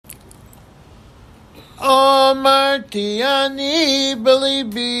אמרתי אני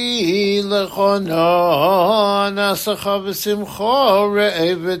בליבי לכונו, נסך ושמחו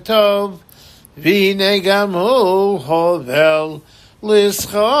ראה וטוב, והנה גם הוא הובל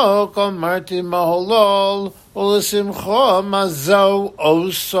לשחוק. אמרתי מהולל ולשמחו מה זו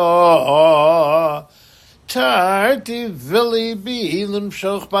עושה. תרתי וליבי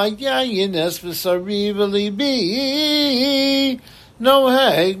למשוך ביין אס בשרי וליבי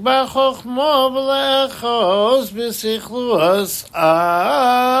נוהג בחוכמה ולאחוז בשכלוס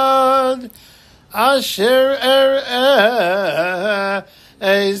עד אשר אראה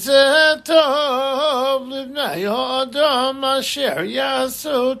איזה טוב לבני האדם אשר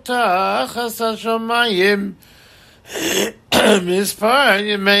יעשו תחת השמיים מספר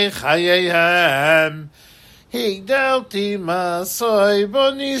ימי חייהם. הגדלתי מעשי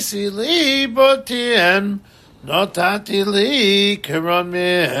בניסי לי בתיהם, נתתי לי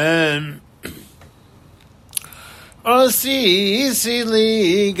כרמיהם. עשיתי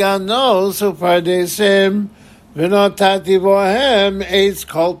לי גנוז ופרדסים, ונתתי בהם עץ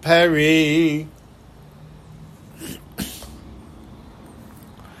כל פרי.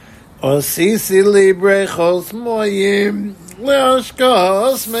 עשיתי לי בריכות מים,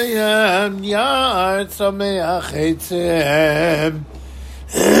 להשקוס מהם יער צומח עצם.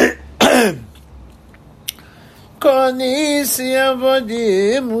 כניסי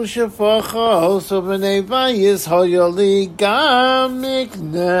עבדים ושפחות ובני בייס היו לי גם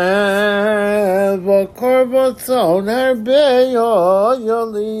מקנה, וקורבנות צאן הרבה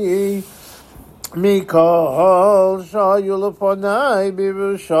היו לי מכל שהיו לפני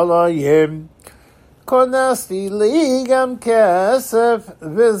בירושלים. כונסתי לי גם כסף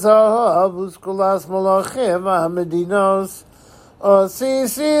וזהב וסגולת מלכים והמדינות.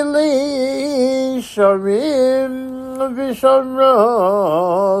 עשיתי לי שרים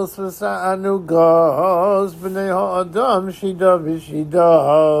ושמרות ושענוגות בני האדם שידה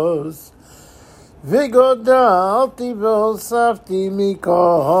ושידות. וגדלתי והוספתי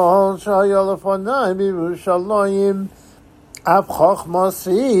מכל שהיה לפני בירושלים, אף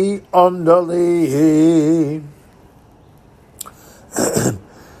חוכמתי עמדה לי.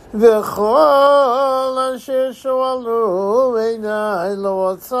 וכל אשר שואלו עיניי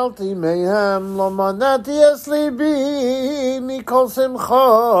לא עצרתי מהם, לא מנעתי את ליבי מכל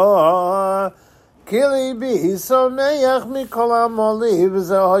שמחה, כי ליבי שמח מכל עמלי,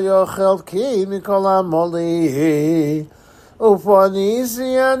 וזה היה חלקי מכל עמלי.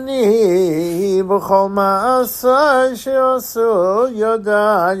 ופניתי אני בכל מעשי שעשו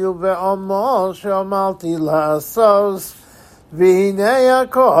ידיי, ובעמל שעמלתי לעשות. והנה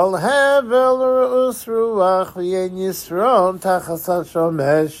הכל הבל רעוס רוח, ואין יסרון תחת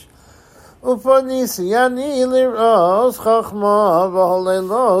השמש. ופניתי אני לראות חכמה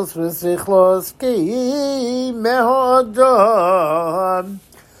והוללות ושכלות, כי מהאדם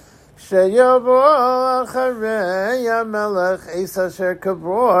שיבוא אחרי המלך עש אשר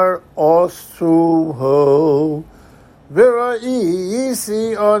קבור עשו.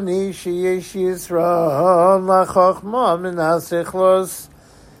 וראיתי אני שיש יסרון לחוכמה מן השכלות,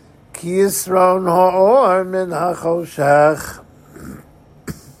 כי יסרון האור מן החושך.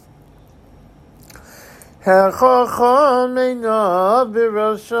 החכם אינו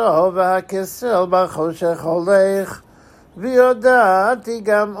בראשו והכסל בחושך הולך. וידעתי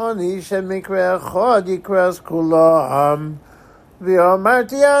גם אני שמקרה אחד יקרס כולם.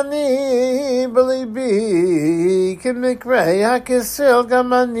 ואמרתי אני בליבי, כמקרה הכסל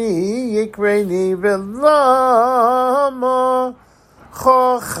גם אני יקרני, ולמה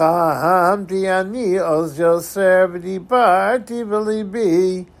חכמתי אני אז יוסר, ודיברתי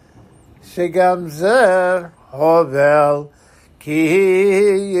בליבי שגם זה הובל, כי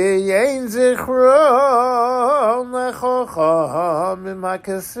אין זכרון לחכם עם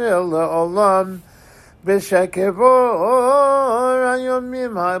הכסל לעולם. בשקר בור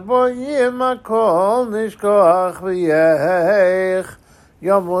היומים הבאים הכל נשכח, ויך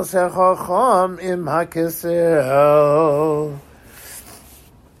ימוס החכם עם הכסל.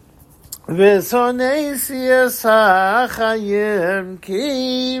 ושונאתי את החיים,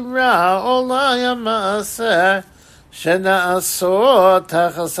 כי רע עולי המעשה שנעשו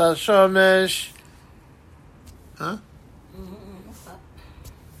תחת השמש.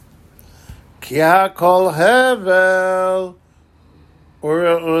 כי הכל הבל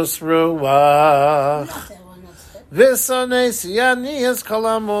ורעוס רוח. ושונאתי אני את כל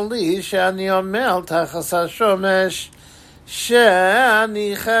עמלי שאני עמל תחת השמש,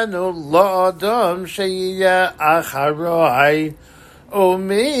 שאני חנו לאדם שיהיה אחריי,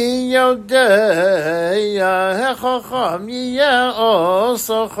 ומי יודע החכם יהיה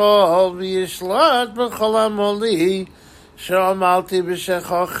עושה כל וישלט בכל עמלי שעמלתי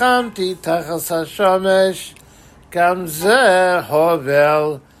ושחכמתי תחת השמש גם זה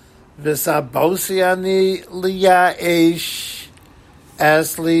הובל וסבוסי אני לייאש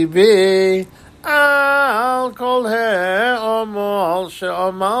אס ליבי על כל העמל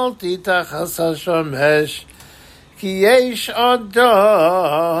שעמלתי תחת השמש כי יש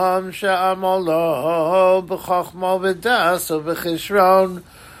אדם שעמלו בחוכמה ודס ובחשרון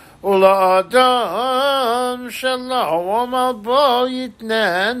ולאדם שלא עמל בו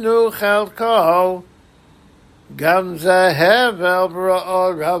יתננו חלקו גם זה הבל בראה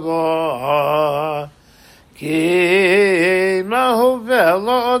רבו כי מה הובל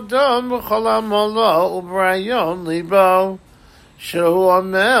לאדם בכל עמלו וברעיון ליבו שהוא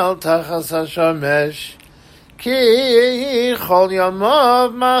עמל תחת השמש כי כל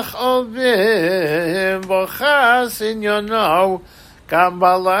ימיו מכאובים בחס עניינו גם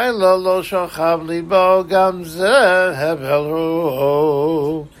בלילה לא שוכב ליבו גם זה הבל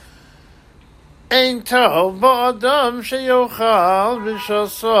הוא אין טוב באדם שיאכל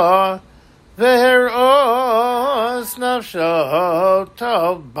בשסו והרעוס נפשו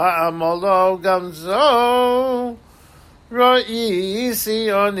טוב בעמלו גם זו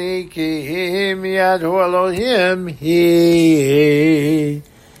ראיתי אני כי מיד הוא אלוהים היא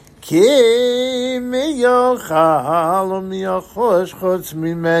כי מי יאכל ומי יחוש חוץ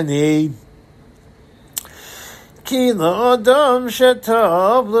ממני כי לאדם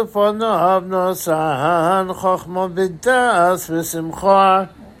שטוב לפניו נוסן חוכמה ודס ושמחה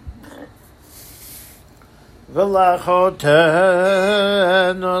ולחוטא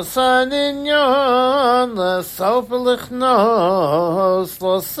נוסן עניין לסוף ולכנוס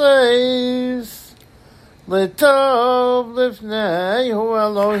לסייס לטוב לפני הוא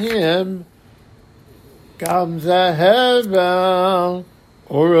אלוהים גם זה הבל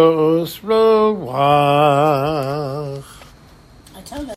ורעוס רוח